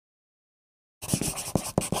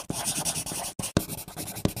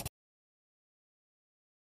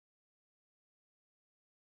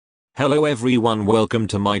Hello everyone, welcome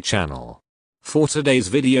to my channel. For today's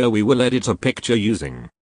video we will edit a picture using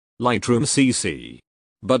Lightroom CC.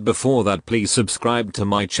 But before that, please subscribe to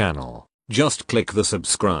my channel. Just click the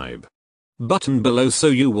subscribe button below so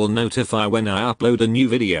you will notify when I upload a new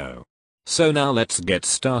video. So now let's get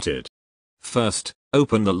started. First,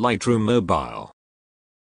 open the Lightroom mobile.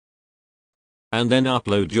 And then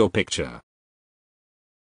upload your picture.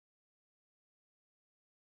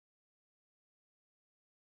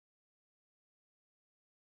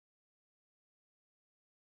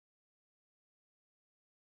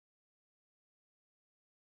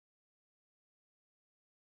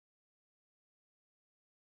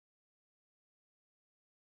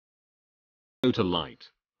 Go to light.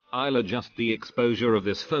 I'll adjust the exposure of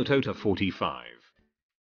this photo to 45.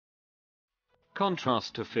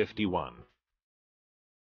 Contrast to 51.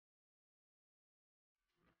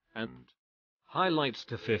 And highlights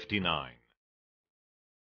to 59.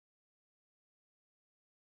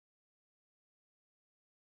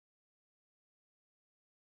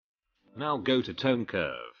 Now go to tone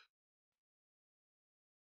curve.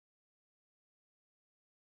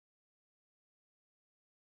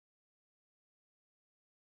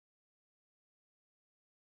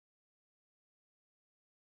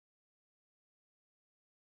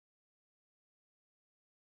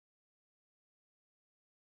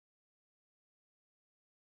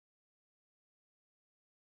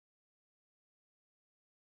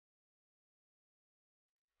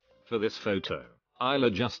 For this photo, I'll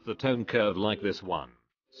adjust the tone curve like this one,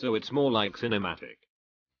 so it's more like cinematic.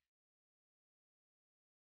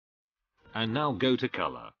 And now go to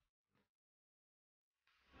color.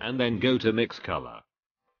 And then go to mix color.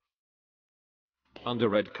 Under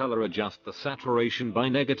red color, adjust the saturation by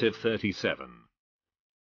 -37.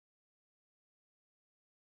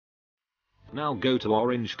 Now go to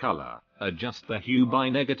orange color, adjust the hue by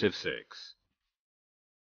 -6.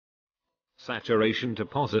 Saturation to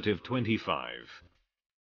 +25.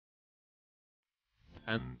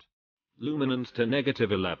 And luminance to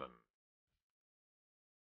 -11.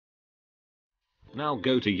 Now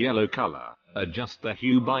go to yellow color, adjust the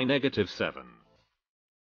hue by -7.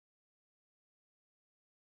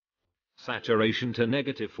 Saturation to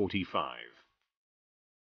 -45.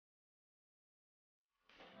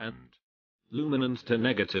 And luminance to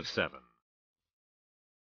 -7.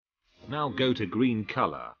 Now go to green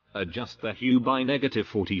color, adjust the hue by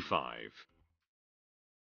 -45.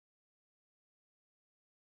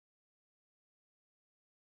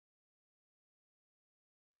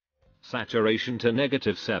 Saturation to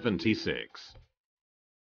 -76.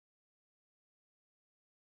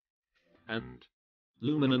 And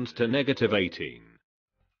luminance to -18.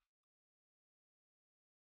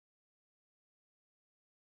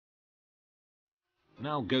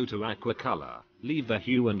 Now go to aqua color, leave the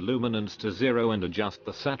hue and luminance to 0 and adjust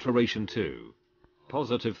the saturation to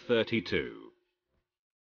 +32.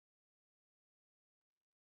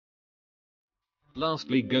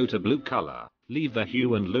 Lastly, go to blue color, leave the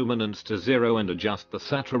hue and luminance to 0 and adjust the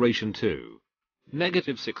saturation to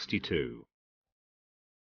 -62.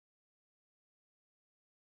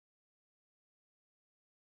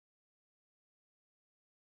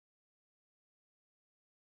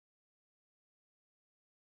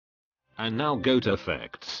 And now go to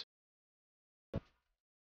effects.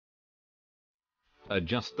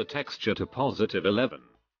 Adjust the texture to +11.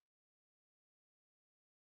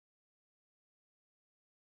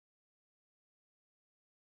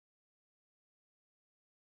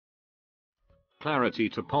 Clarity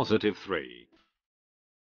to +3.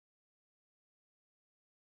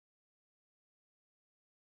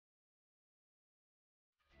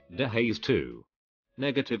 Dehaze to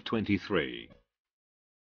 -23.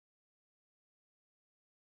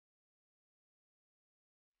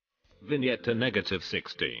 Vignette to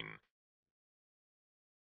 -16.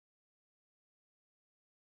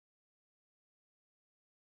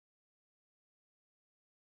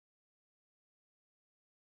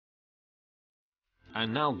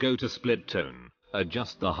 And now go to split tone,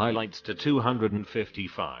 adjust the highlights to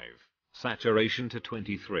 255, saturation to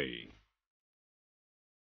 23.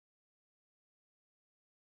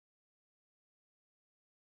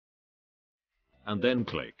 And then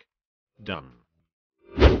click Done.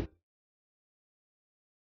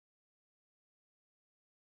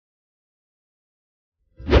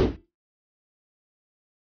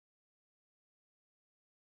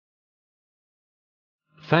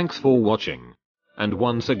 Thanks for watching. And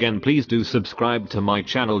once again, please do subscribe to my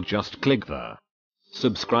channel. Just click the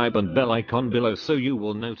subscribe and bell icon below so you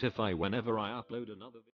will notify whenever I upload another video.